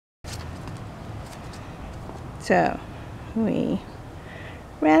So we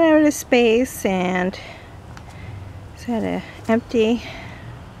ran out of space and just had to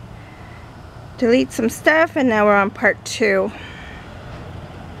delete some stuff, and now we're on part 2.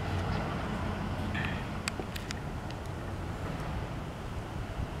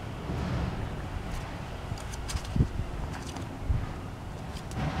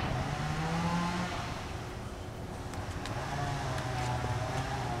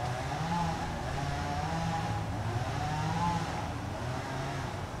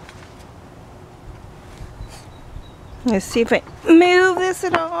 Let's see if I move this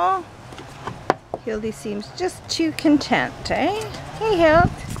at all. Hildy seems just too content, eh? Hey, Hild.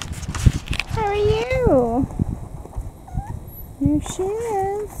 How are you? There she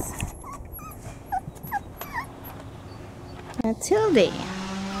is. That's Hildy.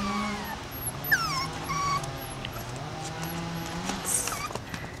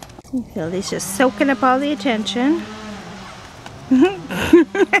 Hildy's just soaking up all the attention.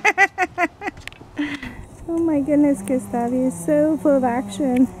 Oh my goodness, Kristoff, you're so full of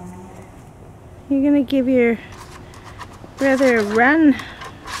action. You're gonna give your brother a run.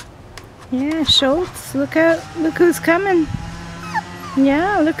 Yeah, Schultz, look out, look who's coming.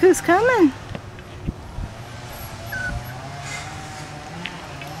 Yeah, look who's coming.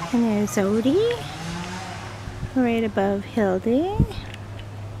 And there's Odie, right above Hildy.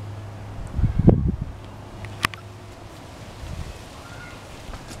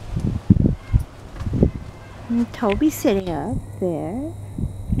 And Toby sitting up there.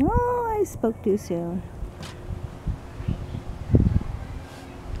 Oh, I spoke too soon.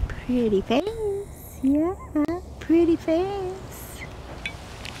 Pretty face. Yeah, pretty face.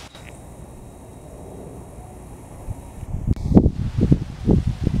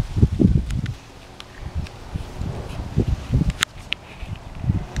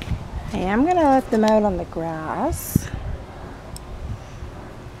 Hey, I'm gonna let them out on the grass.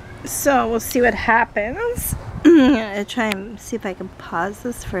 So we'll see what happens. I'm gonna try and see if I can pause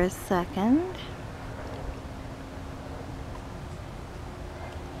this for a second.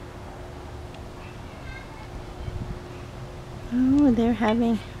 Oh, they're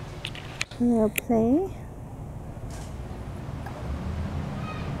having a little play.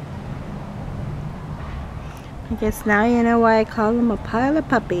 I guess now you know why I call them a pile of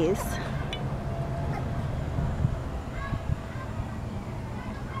puppies.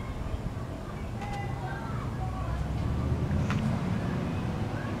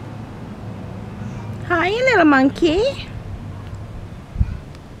 Hi, you little monkey.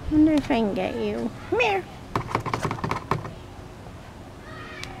 Wonder if I can get you. Come here.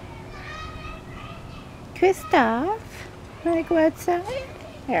 Kristoff, wanna go outside?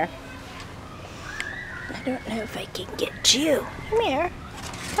 Here. I don't know if I can get you. Come here.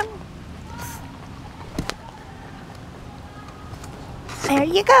 Come. There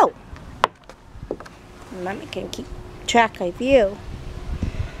you go. Mommy can keep track of you.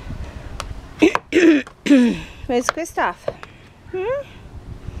 Where's Kristoff?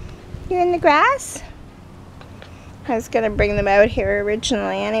 You're in the grass? I was gonna bring them out here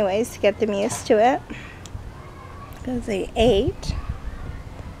originally anyways to get them used to it. Because they ate.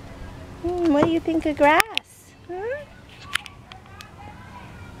 What do you think of grass?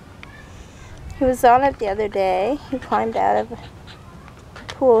 He was on it the other day. He climbed out of the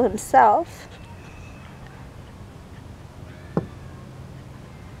pool himself.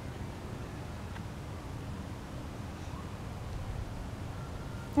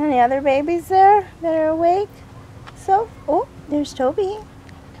 Any other babies there that are awake? So, oh, there's Toby.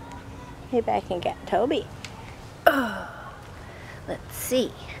 Maybe I can get Toby. Oh, let's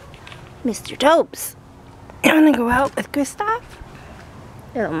see. Mr. Tobes. You wanna go out with Kristoff?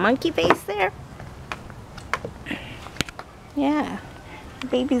 Little monkey face there. Yeah, the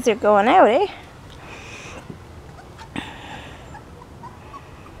babies are going out, eh?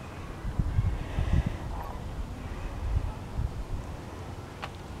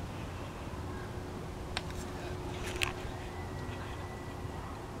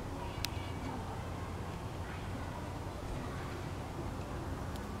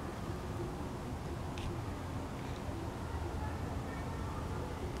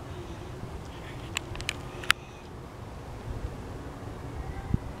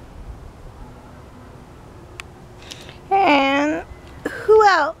 And who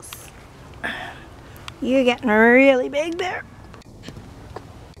else? You're getting really big there.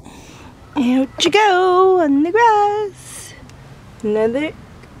 Out you go on the grass. Another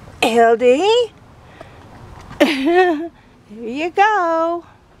Hildy. There you go.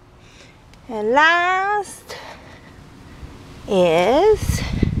 And last is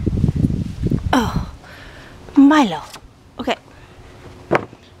Milo. Okay.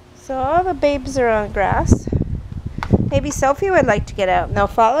 So all the babes are on grass. Maybe Sophia would like to get out and they'll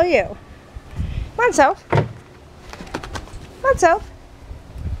follow you. Come on, Soph. Come on, Soph.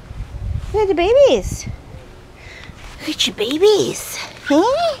 Look at the babies. Look at your babies.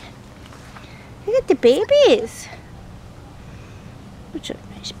 Huh? Look at the babies. Such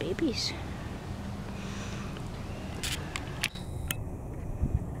nice babies.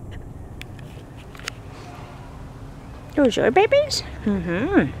 Those your babies?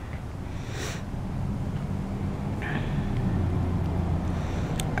 Mm-hmm.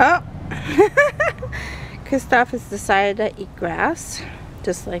 Oh! Kristoff has decided to eat grass,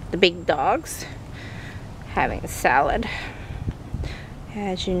 just like the big dogs, having salad.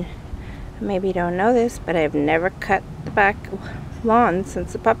 As you maybe don't know this, but I've never cut the back lawn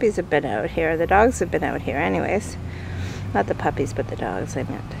since the puppies have been out here. The dogs have been out here anyways. Not the puppies, but the dogs, I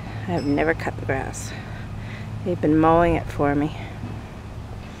meant. I've never cut the grass. They've been mowing it for me.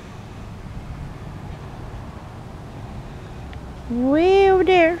 Way over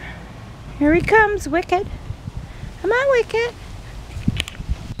there. Here he comes, Wicket. Come on, Wicket.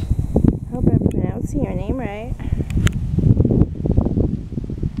 Hope I'm pronouncing your name right.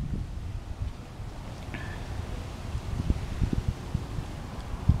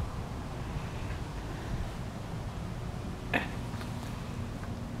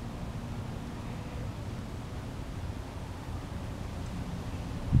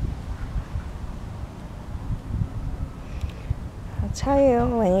 I'll tell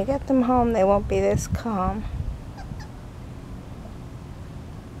you, when you get them home, they won't be this calm.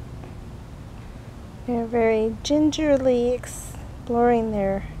 They're very gingerly exploring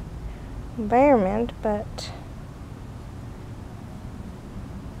their environment, but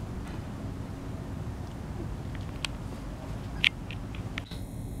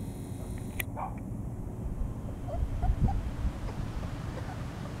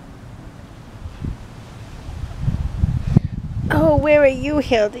oh, where are you,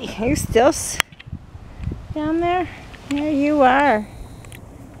 Hildy? Are you still down there? There you are.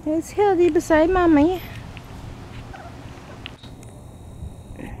 There's Hildy beside Mommy.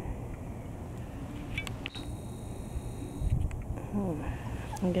 Oh,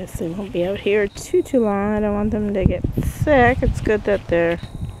 I guess they won't be out here too long. I don't want them to get sick. It's good that I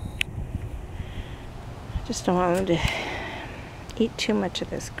just don't want them to eat too much of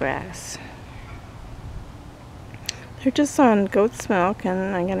this grass. They're just on goat's milk,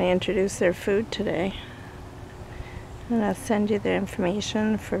 and I'm going to introduce their food today. And I'll send you their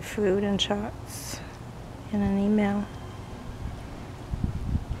information for food and shots in an email.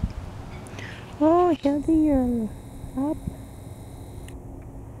 Oh, Hildy, you're up.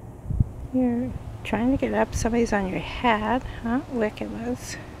 You're trying to get up. Somebody's on your head. Huh? Wicket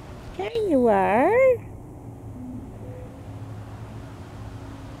was. There you are.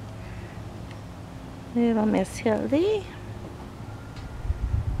 Little Miss Hildy.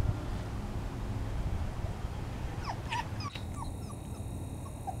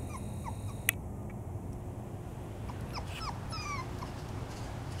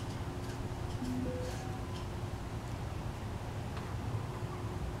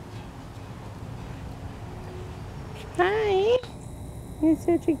 Hi. You're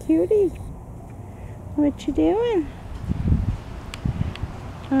such a cutie. What you doing?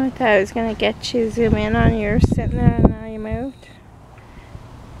 Oh, I thought I was going to get you, zoom in on you sitting there, and now you moved.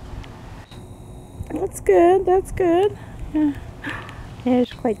 That's good, that's good. Yeah.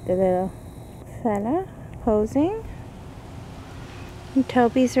 There's quite the little fella posing. And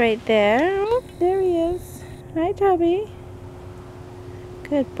Toby's right there. Oh, there he is. Hi, Toby.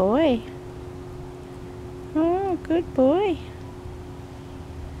 Good boy. Oh, good boy.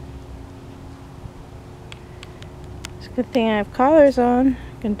 It's a good thing I have collars on.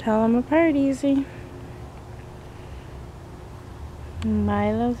 I can tell them apart easy.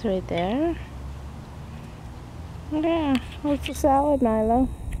 Milo's right there. Yeah, what's the salad, Milo?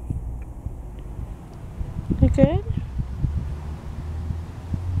 You good?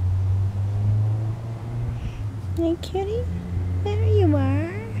 Hey, kitty. There you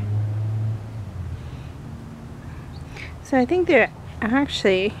are. So I think they're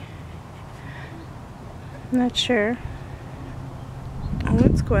actually, I'm not sure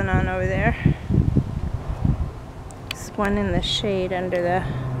what's going on over there. There's one in the shade under the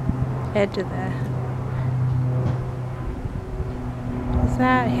edge of the, is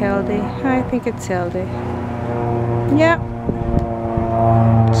that Hildy? I think it's Hildy. Yep.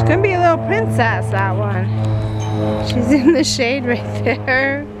 She's gonna be a little princess, that one. She's in the shade right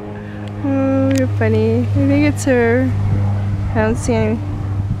there. Oh, you're funny. I think it's her. I don't see any.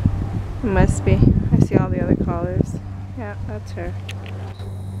 It must be. I see all the other collars. Yeah, that's her.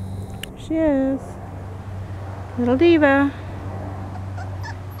 She is. Little diva.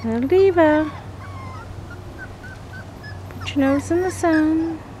 Little diva. Put your nose in the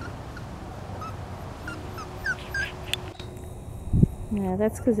sun. Yeah,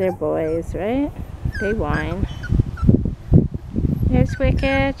 that's because they're boys, right? They whine. There's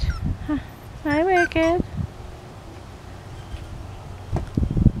Wicket. Hi, Wicket.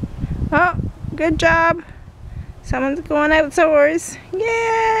 Oh, good job. Someone's going outdoors.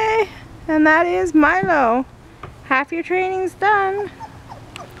 Yay! And that is Milo. Half your training's done.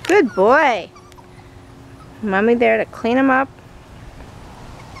 Good boy. Mommy there to clean him up.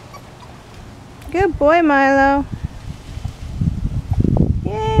 Good boy, Milo.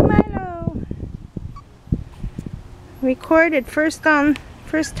 Yay, Milo. Recorded first time.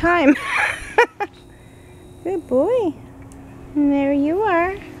 Good boy. And there you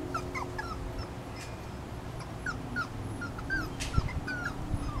are.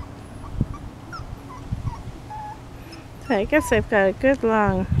 So I guess I've got a good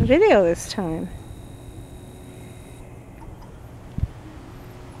long video this time.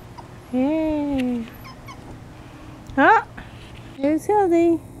 Yay. Oh, there's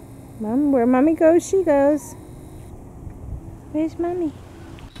Hildy. Mom, where Mommy goes, she goes. Where's Mommy?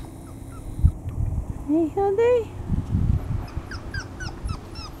 Hey, Hildy.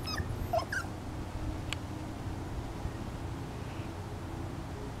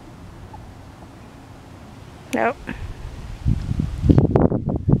 Nope.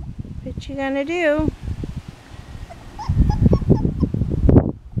 What you gonna do?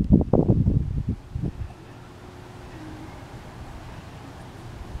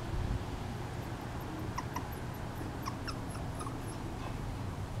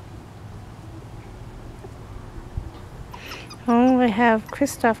 Oh, I have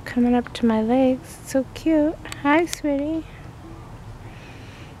Kristoff coming up to my legs. It's so cute. Hi, sweetie.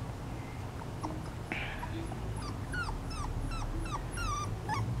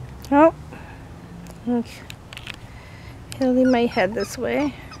 Oh, okay. Hildy might head this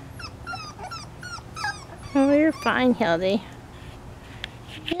way. Oh, you're fine, Hildy.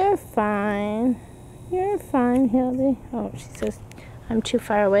 You're fine. You're fine, Hildy. Oh, she says I'm too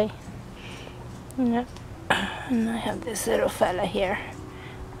far away. Yep. And I have this little fella here.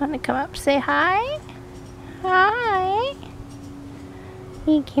 Want to come up, say hi? Hi.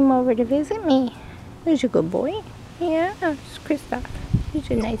 He came over to visit me. There's a good boy. Yeah, it's Kristoff. He's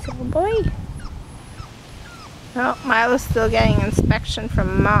a nice little boy. Oh, Milo's still getting inspection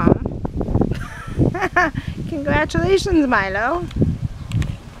from Mom. Congratulations, Milo.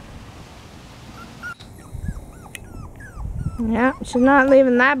 Yeah, she's not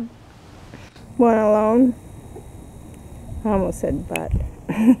leaving that one alone. I almost said but.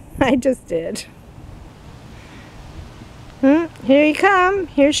 I just did. Here you come.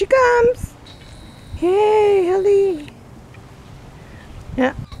 Here she comes. Hey, Hildy.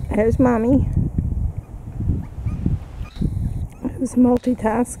 Yeah, there's Mommy. Who's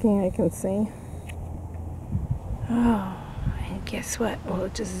multitasking, I can see. Oh, and guess what? We'll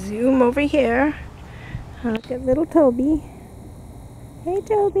just zoom over here and look at little Toby. Hey,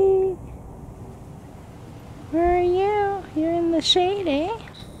 Toby. Where are you? You're in the shade, eh?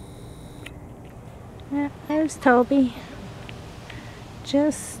 Yeah, there's Toby.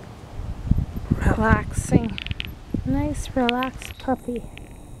 Just relaxing. Nice, relaxed puppy.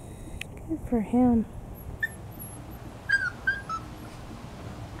 Good for him.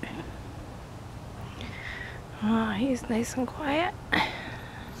 Oh, he's nice and quiet.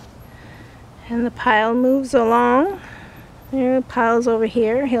 And the pile moves along. There, the pile's over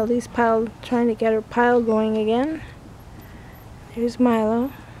here. Hildy's pile, trying to get her pile going again. There's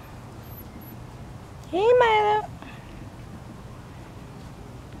Milo. Hey, Milo.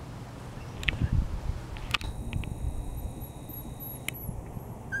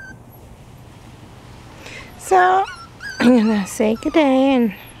 So, I'm gonna say good day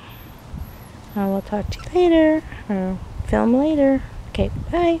and I will talk to you later, or film later. Okay,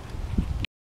 bye.